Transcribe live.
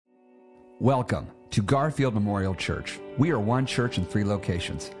Welcome to Garfield Memorial Church. We are one church in 3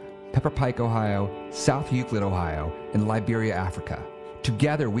 locations: Pepper Pike, Ohio, South Euclid, Ohio, and Liberia, Africa.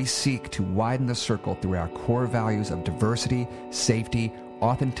 Together, we seek to widen the circle through our core values of diversity, safety,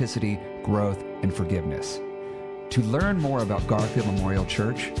 authenticity, growth, and forgiveness. To learn more about Garfield Memorial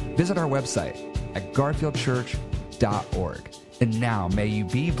Church, visit our website at garfieldchurch.org. And now, may you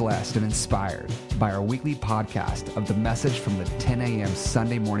be blessed and inspired by our weekly podcast of the message from the 10 a.m.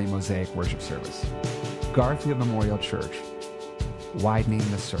 Sunday morning Mosaic worship service. Garfield Memorial Church, widening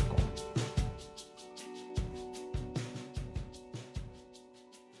the circle.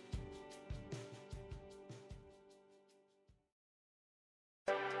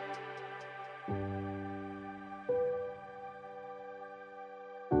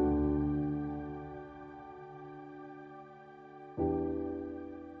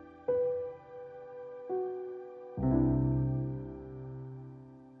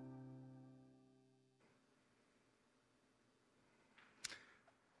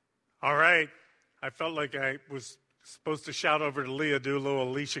 All right. I felt like I was supposed to shout over to Leah, do a little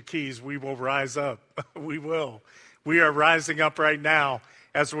Alicia Keys, "We will rise up." We will. We are rising up right now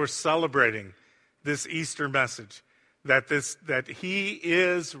as we're celebrating this Easter message, that he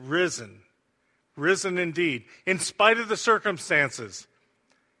is risen, risen indeed, in spite of the circumstances,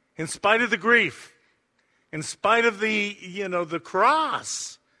 in spite of the grief, in spite of the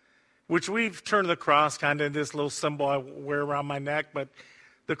cross, which we've turned the cross kind of into this little symbol I wear around my neck, but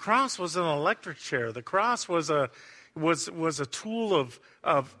the cross was an electric chair. The cross was a tool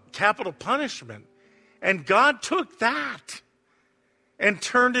of capital punishment. And God took that and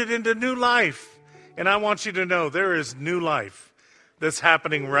turned it into new life. And I want you to know there is new life that's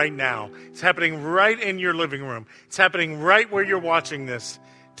happening right now. It's happening right in your living room. It's happening right where you're watching this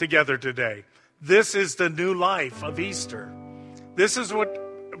together today. This is the new life of Easter. This is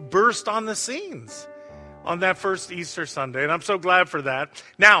what burst on the scenes on that first Easter Sunday, and I'm so glad for that.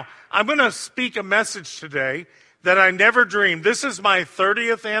 Now, I'm going to speak a message today that I never dreamed. This is my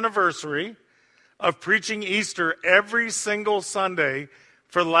 30th anniversary of preaching Easter every single Sunday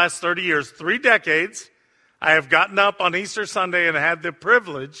for the last 30 years. 3 decades, I have gotten up on Easter Sunday and had the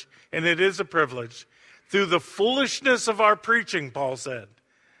privilege, and it is a privilege, through the foolishness of our preaching, Paul said,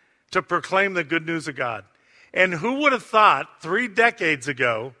 to proclaim the good news of God. And who would have thought 3 decades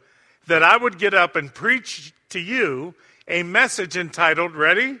ago that I would get up and preach to you a message entitled,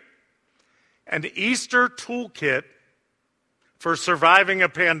 ready? An Easter Toolkit for Surviving a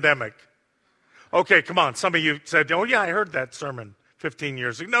Pandemic. Okay, come on. Some of you said, "Oh yeah, I heard that sermon 15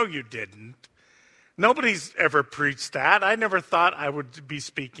 years ago." No, you didn't. Nobody's ever preached that. I never thought I would be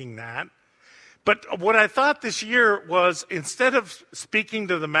speaking that. But what I thought this year was, instead of speaking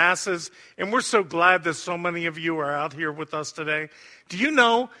to the masses, and we're so glad that so many of you are out here with us today, do you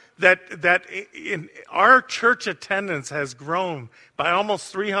know that in our church attendance has grown by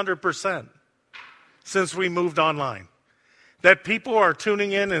almost 300% since we moved online? That people are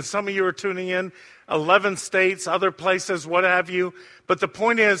tuning in, and some of you are tuning in, 11 states, other places, what have you. But the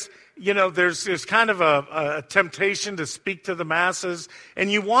point is, there's kind of a temptation to speak to the masses,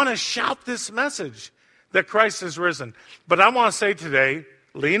 and you want to shout this message that Christ is risen. But I want to say today,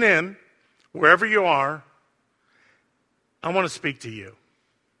 lean in, wherever you are. I want to speak to you.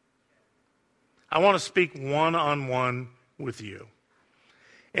 I want to speak one-on-one with you.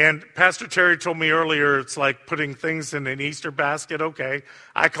 And Pastor Terry told me earlier, it's like putting things in an Easter basket. Okay,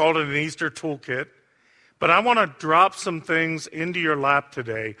 I called it an Easter toolkit. But I want to drop some things into your lap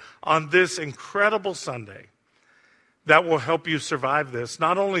today on this incredible Sunday that will help you survive this.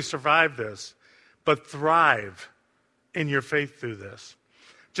 Not only survive this, but thrive in your faith through this.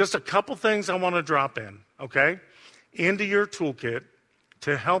 Just a couple things I want to drop in, okay, into your toolkit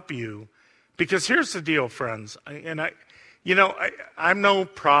to help you. Because here's the deal, friends. I'm no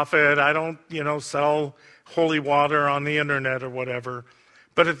prophet. I don't, sell holy water on the internet or whatever.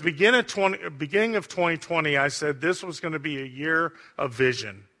 But at the beginning of 2020, I said this was going to be a year of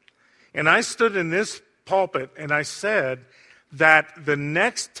vision. And I stood in this pulpit and I said that the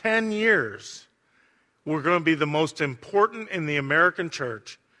next 10 years were going to be the most important in the American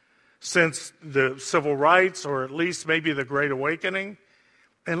church since the civil rights, or at least maybe the Great Awakening.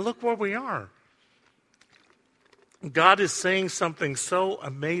 And look where we are. God is saying something so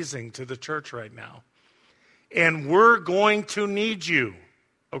amazing to the church right now. And we're going to need you.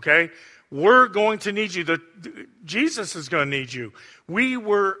 Okay? We're going to need you. Jesus is going to need you. We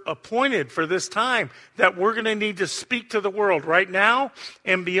were appointed for this time that we're going to need to speak to the world right now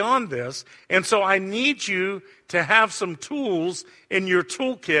and beyond this. And so I need you to have some tools in your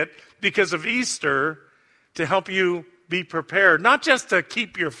toolkit because of Easter to help you be prepared, not just to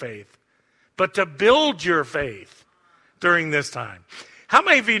keep your faith, but to build your faith during this time. How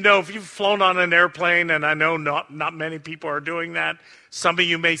many of you know if you've flown on an airplane, and I know not many people are doing that, some of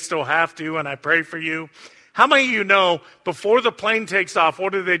you may still have to, and I pray for you. How many of you know before the plane takes off,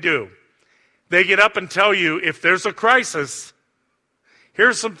 what do? They get up and tell you if there's a crisis,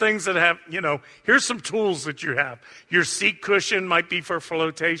 here's some things that have, here's some tools that you have. Your seat cushion might be for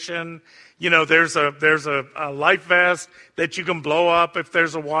flotation. There's a life vest that you can blow up if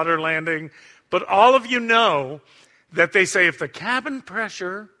there's a water landing. But all of you know that they say if the cabin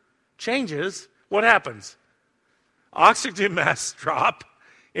pressure changes, what happens? Oxygen masks drop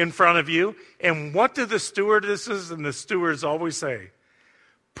in front of you. And what do the stewardesses and the stewards always say?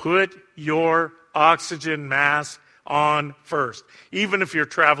 Put your oxygen mask on first. Even if you're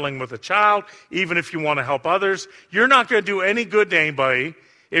traveling with a child, even if you want to help others, you're not going to do any good to anybody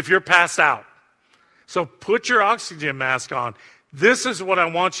if you're passed out. So put your oxygen mask on. This is what I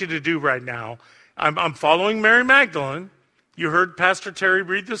want you to do right now. I'm following Mary Magdalene. You heard Pastor Terry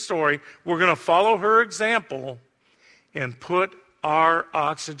read the story. We're going to follow her example and put our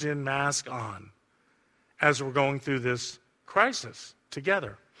oxygen mask on as we're going through this crisis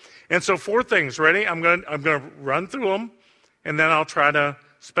together. And so 4 things. Ready? I'm going to run through them, and then I'll try to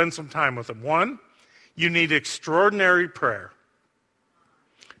spend some time with them. 1, you need extraordinary prayer.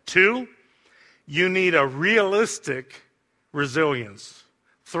 2, you need a realistic resilience.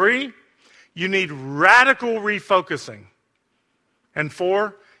 3, you need radical refocusing. And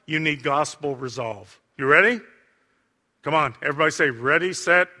 4, you need gospel resolve. You ready? Come on, everybody say ready,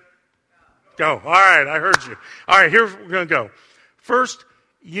 set, go. All right, I heard you. All right, here's where we're going to go. First,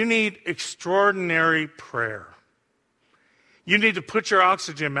 you need extraordinary prayer. You need to put your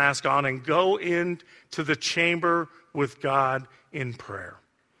oxygen mask on and go into the chamber with God in prayer.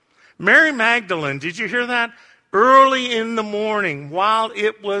 Mary Magdalene, did you hear that? Early in the morning, while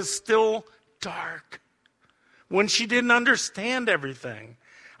it was still dark, when she didn't understand everything.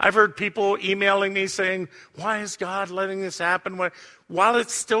 I've heard people emailing me saying, why is God letting this happen? While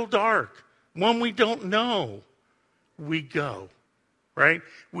it's still dark, when we don't know, we go, right?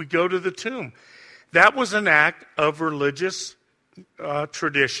 We go to the tomb. That was an act of religious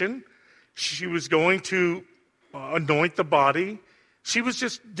tradition. She was going to anoint the body. She was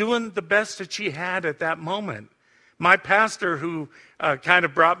just doing the best that she had at that moment. My pastor, who kind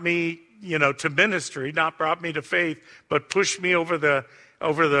of brought me, to ministry, not brought me to faith, but pushed me over the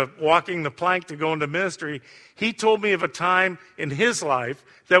walking the plank to go into ministry, he told me of a time in his life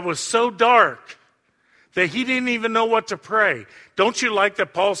that was so dark that he didn't even know what to pray. Don't you like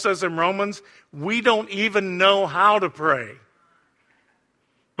that Paul says in Romans, we don't even know how to pray.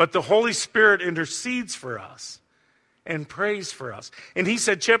 But the Holy Spirit intercedes for us and prays for us. And he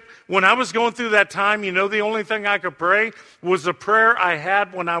said, Chip, when I was going through that time, the only thing I could pray was a prayer I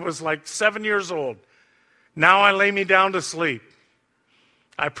had when I was like 7 years old. Now I lay me down to sleep.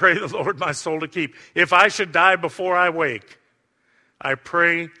 I pray the Lord my soul to keep. If I should die before I wake, I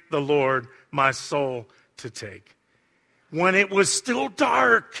pray the Lord my soul to take. When it was still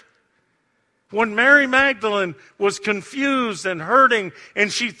dark, when Mary Magdalene was confused and hurting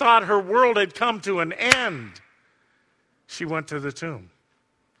and she thought her world had come to an end, she went to the tomb.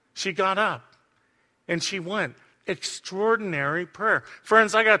 She got up and she went. Extraordinary prayer.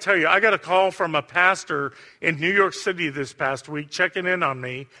 Friends, I got to tell you, I got a call from a pastor in New York City this past week checking in on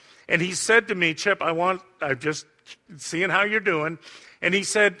me. And he said to me, Chip, I'm just seeing how you're doing. And he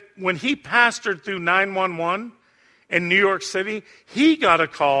said when he pastored through 9/11 in New York City, he got a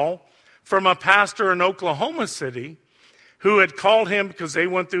call from a pastor in Oklahoma City who had called him because they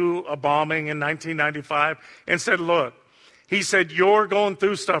went through a bombing in 1995 and said, look, he said, you're going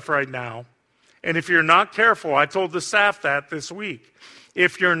through stuff right now. And if you're not careful, I told the staff that this week,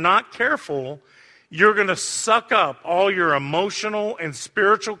 if you're not careful, you're going to suck up all your emotional and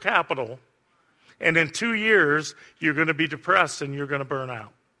spiritual capital. And in 2 years, you're going to be depressed and you're going to burn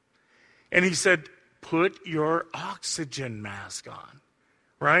out. And he said, put your oxygen mask on,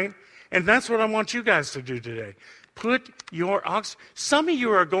 right? And that's what I want you guys to do today. Put your Some of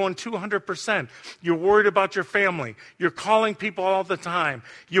you are going 200%. You're worried about your family. You're calling people all the time.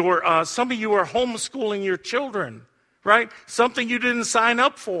 Some of you are homeschooling your children, right? Something you didn't sign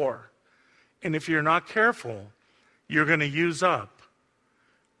up for. And if you're not careful, you're going to use up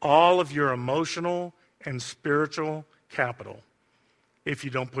all of your emotional and spiritual capital if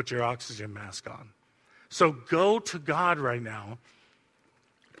you don't put your oxygen mask on. So go to God right now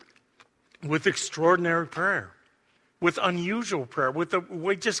with extraordinary prayer. With unusual prayer, with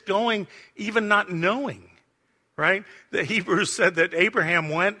just going, even not knowing, right? The Hebrews said that Abraham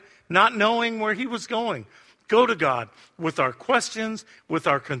went not knowing where he was going. Go to God with our questions, with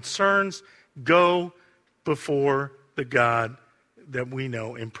our concerns, Go before the God that we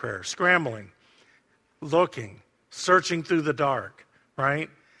know in prayer. Scrambling, looking, searching through the dark, right?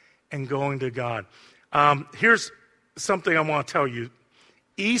 And going to God. Here's something I want to tell you.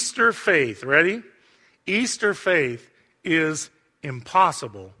 Easter faith, ready? Easter faith is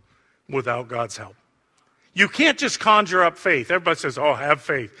impossible without God's help. You can't just conjure up faith. Everybody says, oh, have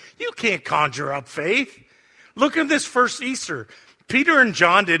faith. You can't conjure up faith. Look at this first Easter. Peter and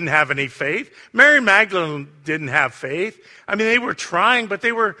John didn't have any faith. Mary Magdalene didn't have faith. I mean, they were trying, but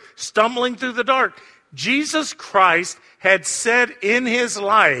they were stumbling through the dark. Jesus Christ had said in his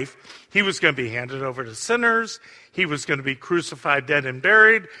life he was going to be handed over to sinners. He was going to be crucified, dead, and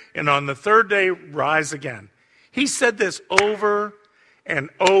buried, and on the third day, rise again. He said this over and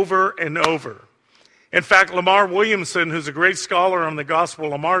over and over. In fact, Lamar Williamson, who's a great scholar on the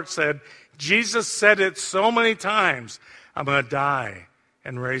Gospel of Mark, said, Jesus said it so many times, I'm going to die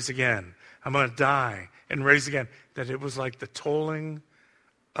and raise again. I'm going to die and raise again, that it was like the tolling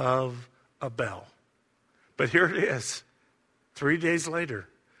of a bell. But here it is, 3 days later,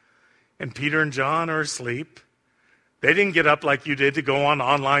 and Peter and John are asleep. They didn't get up like you did to go on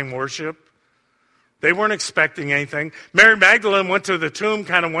online worship. They weren't expecting anything. Mary Magdalene went to the tomb,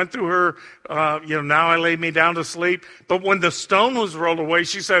 kind of went through her, now I laid me down to sleep. But when the stone was rolled away,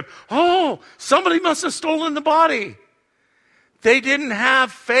 she said, oh, somebody must have stolen the body. They didn't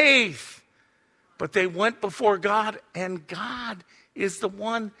have faith, but they went before God, and God is the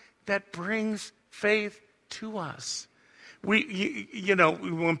one that brings faith to us.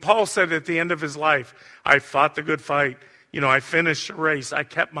 When Paul said at the end of his life, I fought the good fight, I finished the race, I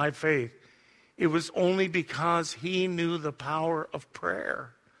kept my faith. It was only because he knew the power of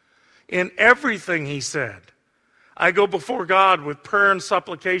prayer. In everything he said, I go before God with prayer and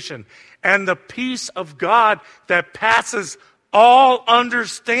supplication, and the peace of God that passes all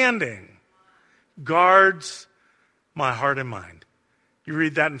understanding guards my heart and mind. You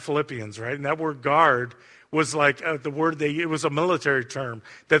read that in Philippians, right? And that word guard was like it was a military term,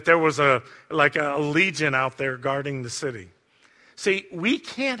 that there was a legion out there guarding the city. See, we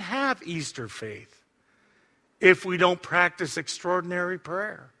can't have Easter faith if we don't practice extraordinary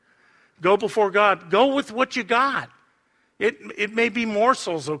prayer. Go before God. Go with what you got. It may be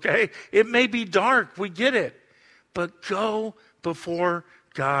morsels, okay? It may be dark. We get it. But go before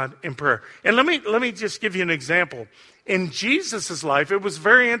God in prayer. And let me just give you an example. In Jesus' life, it was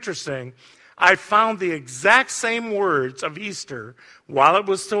very interesting. I found the exact same words of Easter while it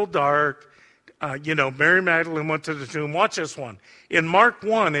was still dark. Mary Magdalene went to the tomb. Watch this one. In Mark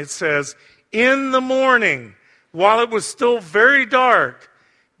 1, it says, in the morning, while it was still very dark,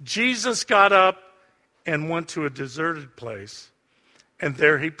 Jesus got up and went to a deserted place, and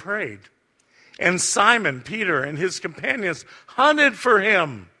there he prayed. And Simon, Peter, and his companions hunted for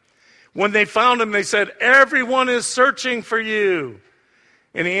him. When they found him, they said, everyone is searching for you.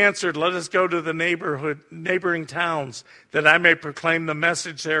 And he answered, let us go to the neighboring towns, that I may proclaim the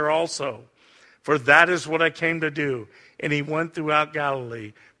message there also. For that is what I came to do. And he went throughout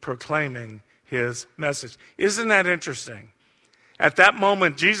Galilee, proclaiming his message. Isn't that interesting? At that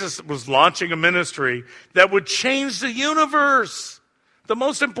moment, Jesus was launching a ministry that would change the universe. The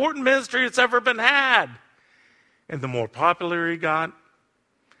most important ministry that's ever been had. And the more popular he got,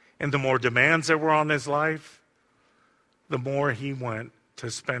 and the more demands there were on his life, the more he went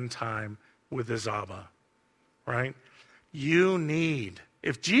to spend time with his Abba, right?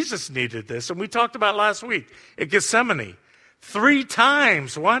 If Jesus needed this, and we talked about last week at Gethsemane, 3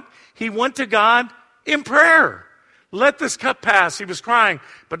 times, he went to God in prayer. Let this cup pass. He was crying,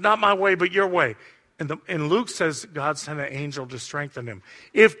 but not my way, but your way. And Luke says God sent an angel to strengthen him.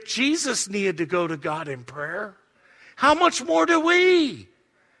 If Jesus needed to go to God in prayer, how much more do we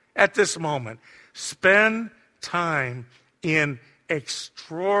at this moment? Spend time in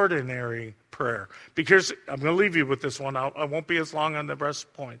extraordinary prayer. Because I'm going to leave you with this one. I won't be as long on the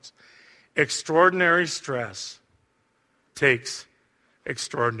rest points. Extraordinary stress takes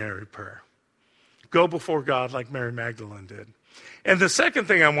extraordinary prayer. Go before God like Mary Magdalene did. And the second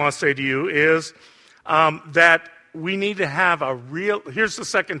thing I want to say to you is that we need to have here's the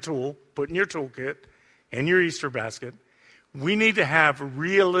second tool, put in your toolkit, in your Easter basket. We need to have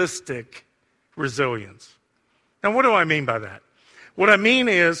realistic resilience. Now, what do I mean by that? What I mean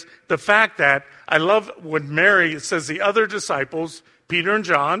is the fact that I love when Mary says the other disciples, Peter and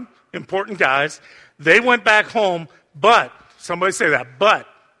John, important guys, they went back home, but, somebody say that, but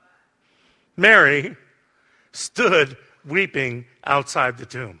Mary stood weeping outside the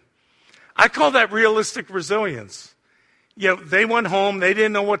tomb. I call that realistic resilience. They went home, they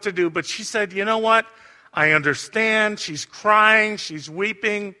didn't know what to do, but she said, you know what? I understand, she's crying, she's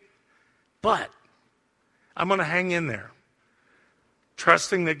weeping. but I'm going to hang in there,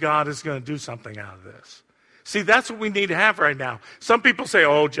 trusting that God is going to do something out of this. See, that's what we need to have right now. Some people say,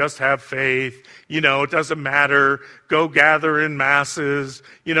 oh, just have faith. It doesn't matter. Go gather in masses.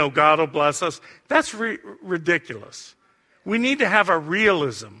 God will bless us. That's ridiculous. We need to have a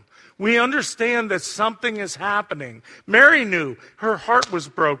realism. We understand that something is happening. Mary knew her heart was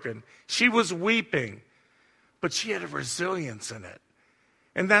broken. She was weeping, but she had a resilience in it.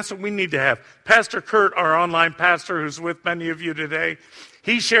 And that's what we need to have. Pastor Kurt, our online pastor who's with many of you today,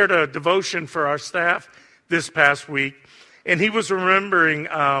 he shared a devotion for our staff this past week, and he was remembering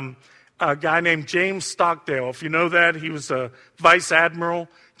a guy named James Stockdale. If you know that, he was a vice admiral,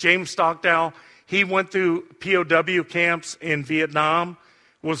 James Stockdale. He went through POW camps in Vietnam,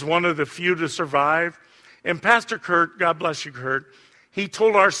 was one of the few to survive. And Pastor Kurt, God bless you, Kurt, he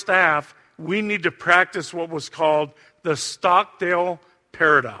told our staff we need to practice what was called the Stockdale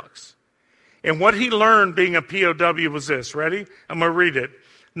paradox. And what he learned being a POW was this. Ready? I'm going to read it.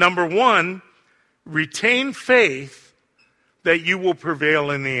 Number one, retain faith that you will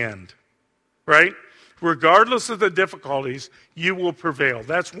prevail in the end. Right? Regardless of the difficulties, you will prevail.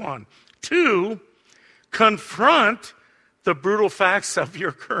 That's one. Two, confront the brutal facts of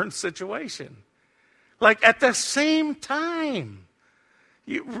your current situation. Like at the same time.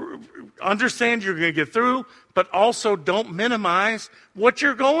 You understand you're going to get through, but also don't minimize what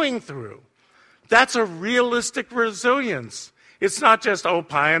you're going through. That's a realistic resilience. It's not just,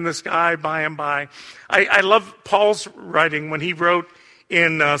 pie in the sky, by and by. I love Paul's writing when he wrote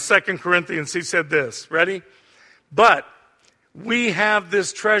in 2 Corinthians. He said this, ready? But we have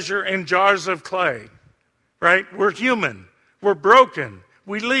this treasure in jars of clay, right? We're human. We're broken.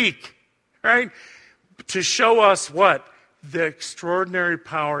 We leak, right? To show us what? The extraordinary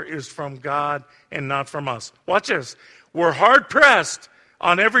power is from God and not from us. Watch this. We're hard pressed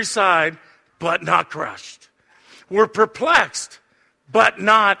on every side, but not crushed. We're perplexed, but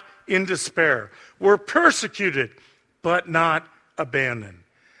not in despair. We're persecuted, but not abandoned.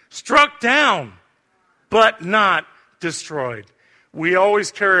 Struck down, but not destroyed. We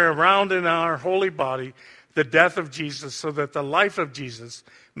always carry around in our holy body the death of Jesus, so that the life of Jesus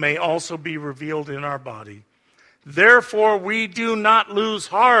may also be revealed in our body. Therefore, we do not lose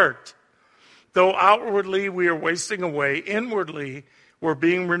heart. Though outwardly we are wasting away, inwardly we're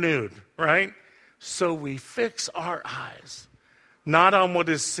being renewed, right? So we fix our eyes, not on what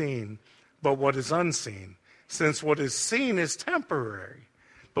is seen, but what is unseen. Since what is seen is temporary,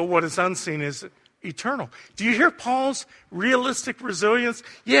 but what is unseen is eternal. Do you hear Paul's realistic resilience?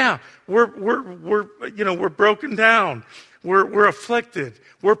 Yeah, we're broken down. We're afflicted.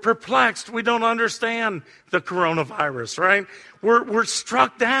 We're perplexed. We don't understand the coronavirus, right? We're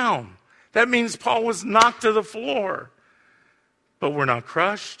struck down. That means Paul was knocked to the floor. But we're not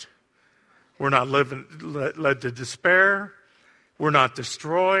crushed. We're not led to despair. We're not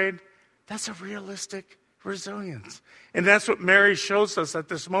destroyed. That's a realistic resilience. And that's what Mary shows us at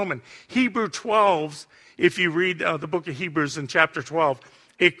this moment. Hebrews 12, if you read the book of Hebrews in chapter 12,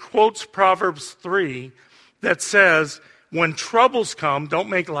 it quotes Proverbs 3 that says, when troubles come, don't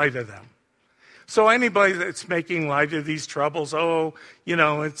make light of them. So anybody that's making light of these troubles,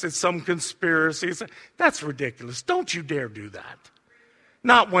 it's some conspiracy. That's ridiculous. Don't you dare do that.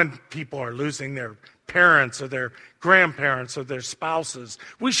 Not when people are losing their parents or their grandparents or their spouses.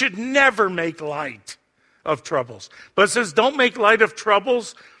 We should never make light of troubles. But it says don't make light of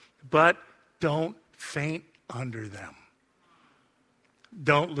troubles, but don't faint under them.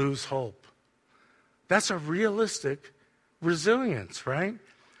 Don't lose hope. That's a realistic resilience, right?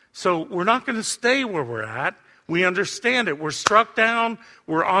 So we're not going to stay where we're at. We understand it. We're struck down.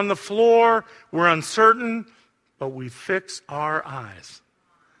 We're on the floor. We're uncertain. But we fix our eyes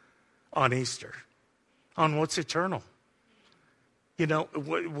on Easter, on what's eternal.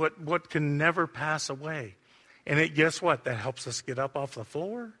 What can never pass away. And guess what? That helps us get up off the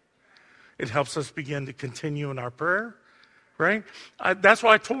floor. It helps us begin to continue in our prayer, right? That's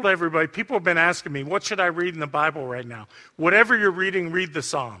why I told everybody, people have been asking me, what should I read in the Bible right now? Whatever you're reading, read the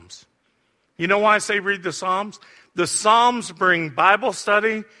Psalms. You know why I say read the Psalms? The Psalms bring Bible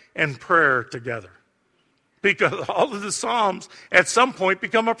study and prayer together. Because all of the Psalms at some point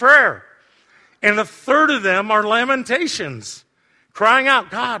become a prayer. And a third of them are lamentations. Crying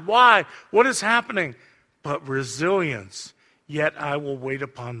out, God, why? What is happening? But resilience, yet I will wait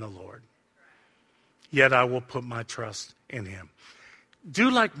upon the Lord. Yet I will put my trust in him.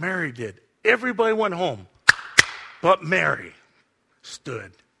 Do like Mary did. Everybody went home. But Mary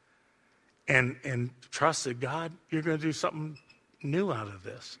stood and trusted God. You're going to do something new out of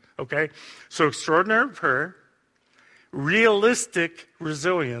this. Okay? So extraordinary prayer, realistic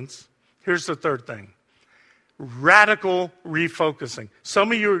resilience, Here's the third thing. Radical refocusing.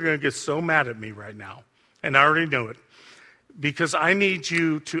 Some of you are going to get so mad at me right now, and I already know it, because I need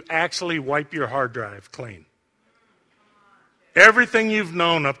you to actually wipe your hard drive clean. Everything you've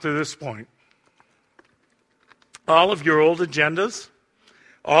known up to this point, all of your old agendas,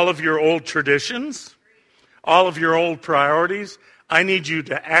 all of your old traditions, all of your old priorities, I need you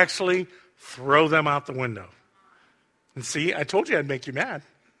to actually throw them out the window. And see, I told you I'd make you mad.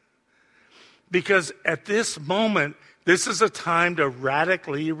 Because at this moment, this is a time to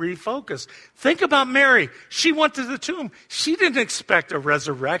radically refocus. Think about Mary. She went to the tomb. She didn't expect a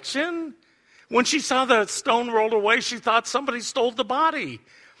resurrection. When she saw the stone rolled away, she thought somebody stole the body.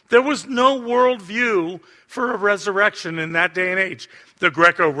 There was no worldview for a resurrection in that day and age. The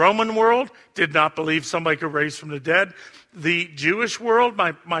Greco-Roman world did not believe somebody could raise from the dead. The Jewish world,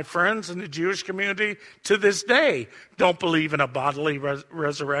 my friends in the Jewish community, to this day, don't believe in a bodily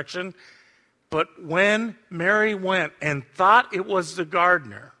resurrection. But when Mary went and thought it was the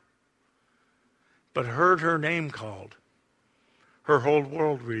gardener, but heard her name called, her whole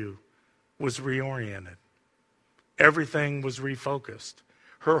worldview was reoriented. Everything was refocused.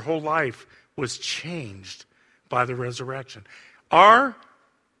 Her whole life was changed by the resurrection. Our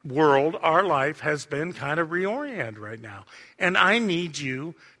world, our life has been kind of reoriented right now. And I need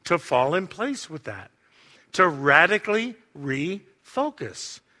you to fall in place with that, to radically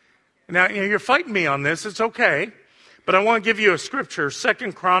refocus. Now, you're fighting me on this. It's okay. But I want to give you a scripture.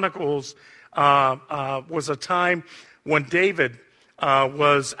 2 Chronicles was a time when David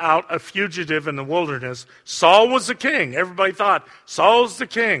was out a fugitive in the wilderness. Saul was the king. Everybody thought Saul's the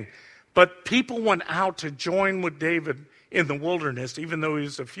king. But people went out to join with David in the wilderness, even though he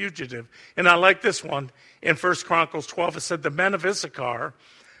was a fugitive. And I like this one. In 1 Chronicles 12, it said, the men of Issachar,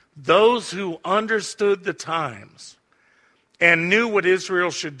 those who understood the times and knew what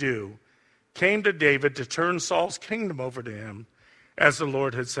Israel should do, came to David to turn Saul's kingdom over to him, as the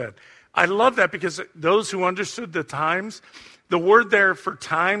Lord had said. I love that because those who understood the times, the word there for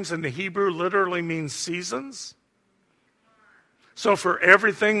times in the Hebrew literally means seasons. So for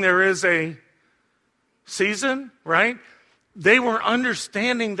everything there is a season, right? They were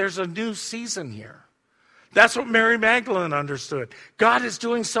understanding there's a new season here. That's what Mary Magdalene understood. God is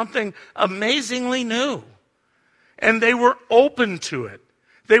doing something amazingly new. And they were open to it.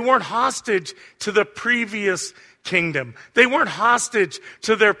 They weren't hostage to the previous kingdom. They weren't hostage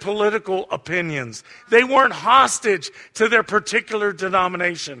to their political opinions. They weren't hostage to their particular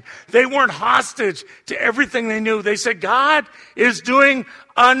denomination. They weren't hostage to everything they knew. They said, God is doing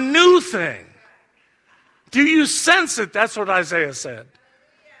a new thing. Do you sense it? That's what Isaiah said.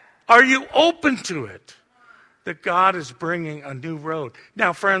 Are you open to it? That God is bringing a new road.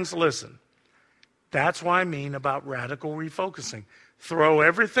 Now, friends, listen. That's what I mean about radical refocusing. Throw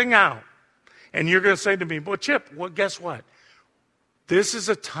everything out. And you're going to say to me, well, Chip, well, guess what? This is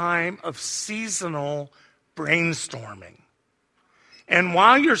a time of seasonal brainstorming. And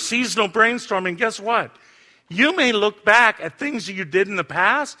while you're seasonal brainstorming, guess what? You may look back at things that you did in the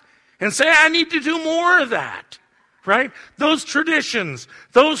past and say, I need to do more of that, right? Those traditions,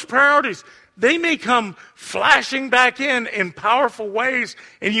 those priorities, they may come flashing back in powerful ways.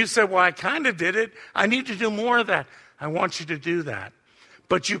 And you say, well, I kind of did it. I need to do more of that. I want you to do that.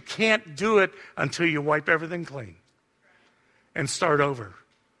 But you can't do it until you wipe everything clean and start over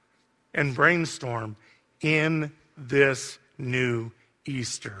and brainstorm in this new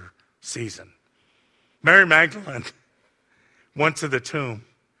Easter season. Mary Magdalene went to the tomb,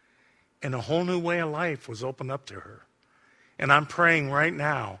 and a whole new way of life was opened up to her. And I'm praying right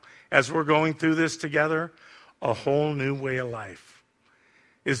now, as we're going through this together, a whole new way of life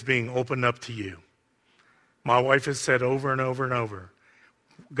is being opened up to you. My wife has said over and over and over,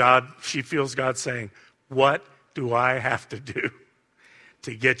 she feels God saying, what do I have to do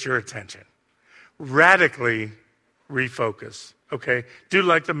to get your attention? Radically refocus, okay? Do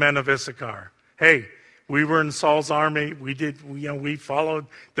like the men of Issachar. Hey, we were in Saul's army. We followed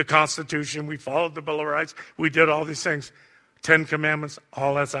the Constitution. We followed the Bill of Rights. We did all these things. 10 Commandments,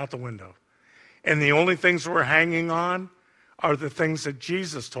 all that's out the window. And the only things we're hanging on are the things that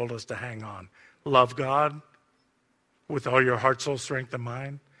Jesus told us to hang on. Love God with all your heart, soul, strength, and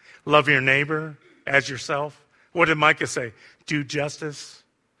mind. Love your neighbor as yourself. What did Micah say? Do justice.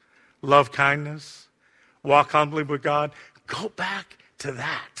 Love kindness. Walk humbly with God. Go back to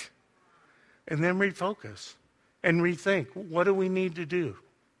that. And then refocus and rethink. What do we need to do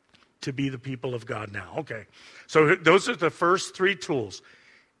to be the people of God now? Okay. So those are the first three tools.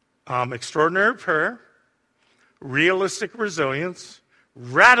 Extraordinary prayer, realistic resilience,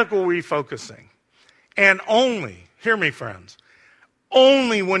 radical refocusing. And only, hear me friends,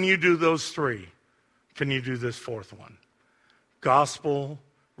 Only when you do those three can you do this fourth one. Gospel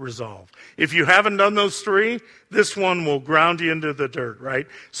resolve. If you haven't done those three, this one will ground you into the dirt, right?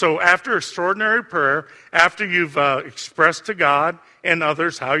 So after extraordinary prayer, after you've expressed to God and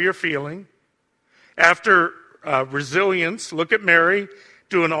others how you're feeling, after resilience, look at Mary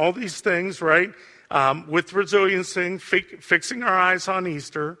doing all these things, right? With resiliency, fixing our eyes on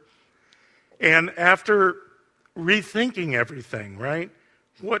Easter. And after rethinking everything, right?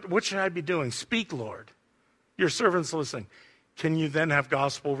 What should I be doing? Speak, Lord. Your servant's listening. Can you then have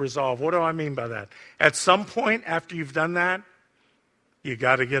gospel resolve? What do I mean by that? At some point after you've done that, you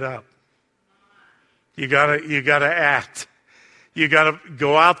got to get up. You got to act. You got to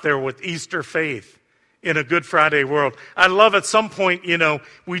go out there with Easter faith in a Good Friday world. I love at some point,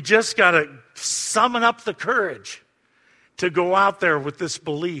 we just got to summon up the courage to go out there with this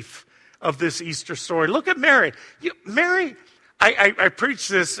belief of this Easter story. Look at Mary. Mary, I preached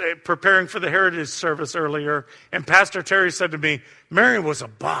this preparing for the Heritage service earlier, and Pastor Terry said to me, Mary was a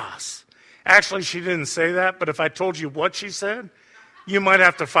boss. Actually, she didn't say that, but if I told you what she said, you might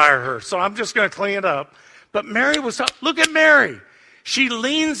have to fire her. So I'm just going to clean it up. But Mary look at Mary. She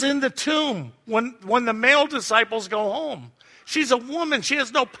leans in the tomb when the male disciples go home. She's a woman. She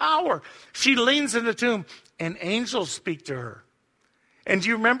has no power. She leans in the tomb, and angels speak to her. And do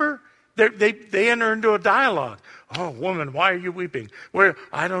you remember? They enter into a dialogue. Oh, woman, why are you weeping?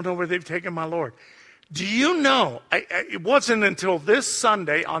 I don't know where they've taken my Lord. Do you know, it wasn't until this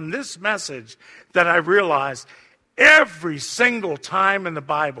Sunday on this message that I realized every single time in the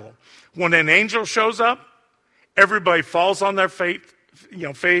Bible, when an angel shows up, everybody falls on their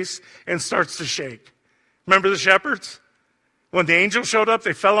face and starts to shake. Remember the shepherds? When the angel showed up,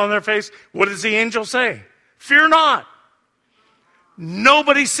 they fell on their face. What does the angel say? Fear not.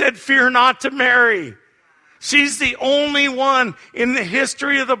 Nobody said fear not to Mary. She's the only one in the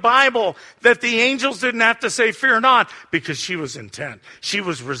history of the Bible that the angels didn't have to say fear not, because she was intent. She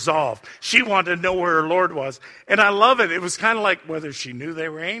was resolved. She wanted to know where her Lord was. And I love it. It was kind of like whether she knew they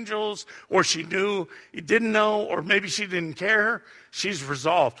were angels or she didn't know, or maybe she didn't care. She's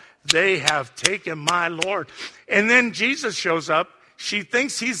resolved. They have taken my Lord. And then Jesus shows up. She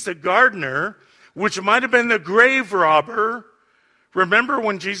thinks he's the gardener, which might have been the grave robber. Remember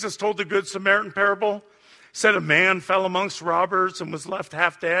when Jesus told the Good Samaritan parable? Said a man fell amongst robbers and was left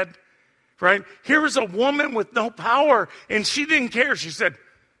half dead, right? Here was a woman with no power, and she didn't care. She said,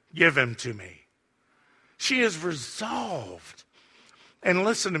 give him to me. She is resolved. And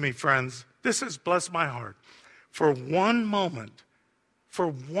listen to me, friends. This has blessed my heart. For one moment,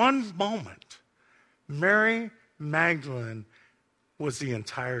 Mary Magdalene was the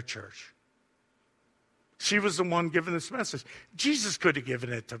entire church. She was the one giving this message. Jesus could have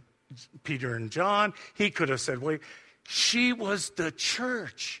given it to Peter and John. He could have said, wait. She was the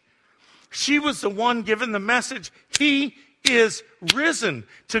church. She was the one giving the message. He is risen,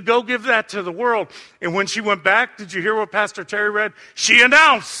 to go give that to the world. And when she went back, did you hear what Pastor Terry read? She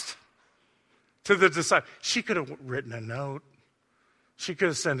announced to the disciples. She could have written a note. She could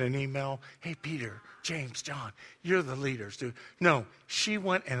have sent an email. Hey, Peter, James, John, you're the leaders, dude. No, she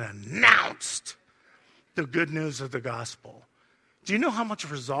went and announced the good news of the gospel. Do you know how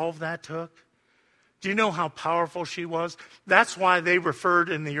much resolve that took? Do you know how powerful she was? That's why they referred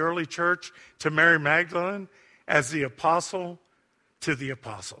in the early church to Mary Magdalene as the apostle to the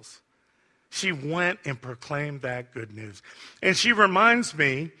apostles. She went and proclaimed that good news. And she reminds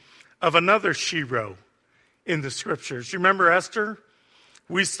me of another shero in the scriptures. You remember Esther?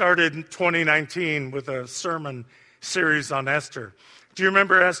 We started in 2019 with a sermon series on Esther. Do you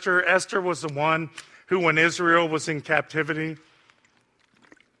remember Esther? Esther was the one who, when Israel was in captivity,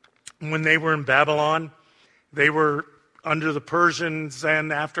 when they were in Babylon, they were under the Persians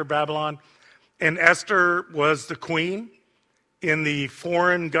and after Babylon. And Esther was the queen in the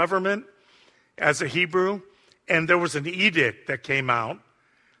foreign government as a Hebrew. And there was an edict that came out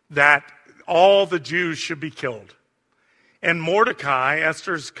that all the Jews should be killed. And Mordecai,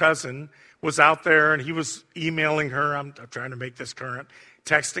 Esther's cousin, was out there, and he was emailing her. I'm trying to make this current.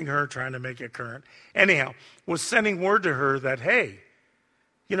 Texting her, trying to make it current. Anyhow, was sending word to her that, hey,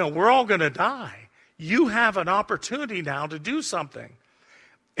 we're all going to die. You have an opportunity now to do something.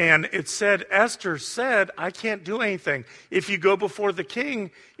 And it said, Esther said, I can't do anything. If you go before the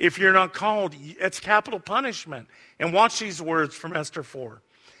king, if you're not called, it's capital punishment. And watch these words from Esther 4.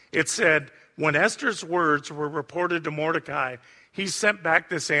 It said, when Esther's words were reported to Mordecai, he sent back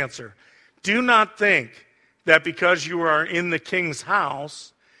this answer. Do not think that because you are in the king's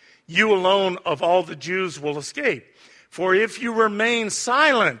house, you alone of all the Jews will escape. For if you remain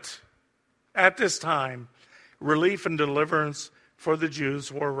silent at this time, relief and deliverance for the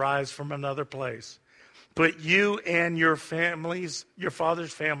Jews will arise from another place. But you and your families, your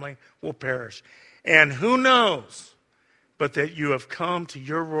father's family, will perish. And who knows but that you have come to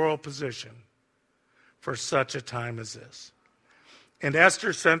your royal position for such a time as this. And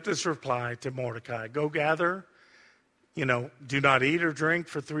Esther sent this reply to Mordecai. Go gather, do not eat or drink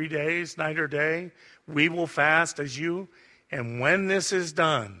for 3 days, night or day. We will fast as you. And when this is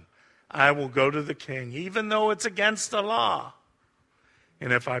done, I will go to the king, even though it's against the law.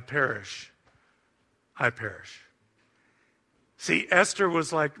 And if I perish, I perish. See, Esther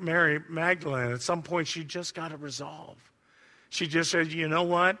was like Mary Magdalene. At some point, she just got to resolve. She just said, you know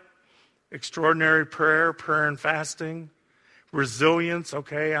what? Extraordinary prayer and fasting. Resilience,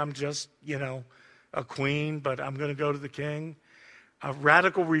 okay, I'm just, a queen, but I'm going to go to the king. A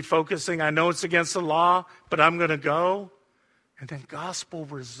radical refocusing. I know it's against the law, but I'm going to go. And then gospel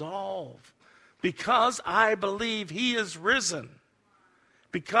resolve. Because I believe he is risen.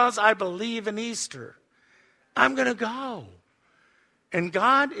 Because I believe in Easter. I'm going to go. And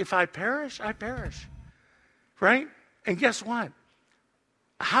God, if I perish, I perish. Right? And guess what?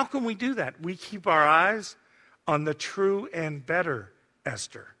 How can we do that? We keep our eyes on the true and better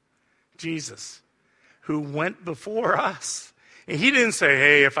Esther, Jesus, who went before us. And he didn't say,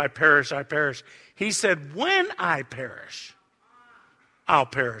 hey, if I perish, I perish. He said, when I perish, I'll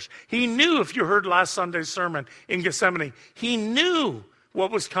perish. He knew, if you heard last Sunday's sermon in Gethsemane, he knew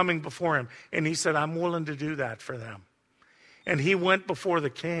what was coming before him. And he said, I'm willing to do that for them. And he went before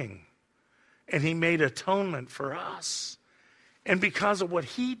the king. And he made atonement for us. And because of what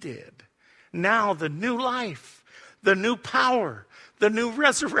he did, now the new life, the new power, the new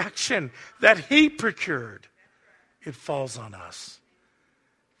resurrection that he procured, it falls on us.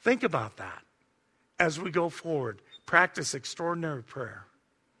 Think about that as we go forward. Practice extraordinary prayer.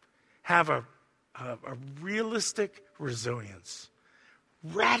 Have a realistic resilience.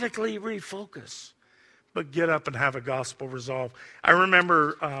 Radically refocus. But get up and have a gospel resolve. I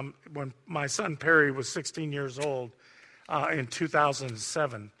remember when my son Perry was 16 years old in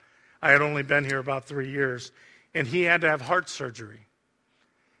 2007. I had only been here about 3 years. And he had to have heart surgery.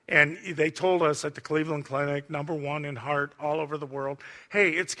 And they told us at the Cleveland Clinic, #1 in heart all over the world,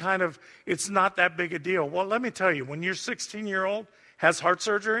 hey, it's not that big a deal. Well, let me tell you, when your 16-year-old has heart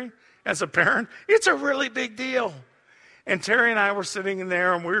surgery as a parent, it's a really big deal. And Terry and I were sitting in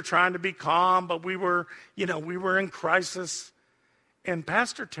there, and we were trying to be calm, but we were in crisis. And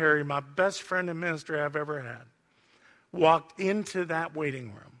Pastor Terry, my best friend and minister I've ever had, walked into that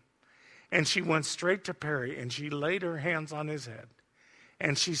waiting room. And she went straight to Perry, and she laid her hands on his head.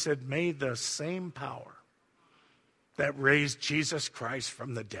 And she said, may the same power that raised Jesus Christ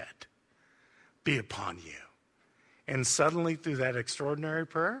from the dead be upon you. And suddenly, through that extraordinary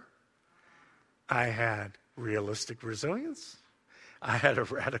prayer, I had realistic resilience. I had a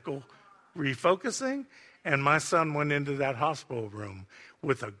radical refocusing. And my son went into that hospital room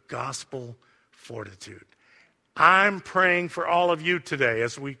with a gospel fortitude. I'm praying for all of you today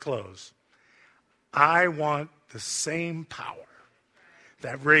as we close. I want the same power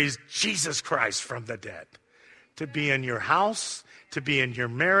that raised Jesus Christ from the dead to be in your house, to be in your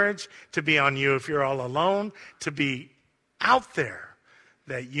marriage, to be on you if you're all alone, to be out there,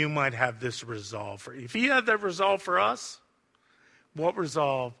 that you might have this resolve for you. If he had that resolve for us, what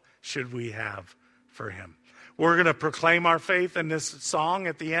resolve should we have for him? We're going to proclaim our faith in this song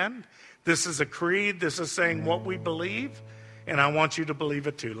at the end. This is a creed. This is saying what we believe, and I want you to believe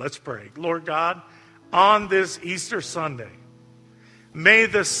it too. Let's pray. Lord God, on this Easter Sunday, may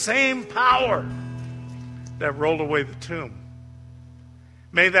the same power that rolled away the tomb,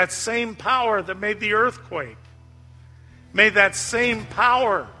 may that same power that made the earthquake, may that same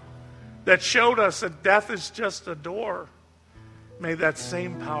power that showed us that death is just a door, may that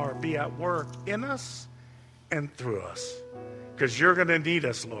same power be at work in us and through us. Because you're going to need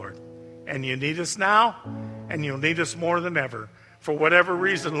us, Lord. And you need us now, and you'll need us more than ever. For whatever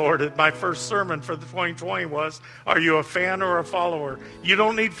reason, Lord, my first sermon for the 2020 was, are you a fan or a follower? You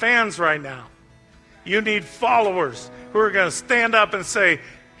don't need fans right now. You need followers who are going to stand up and say,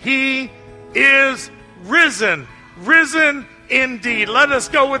 he is risen, risen indeed. Let us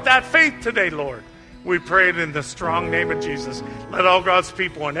go with that faith today, Lord. We pray it in the strong name of Jesus. Let all God's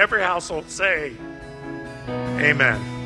people in every household say, amen.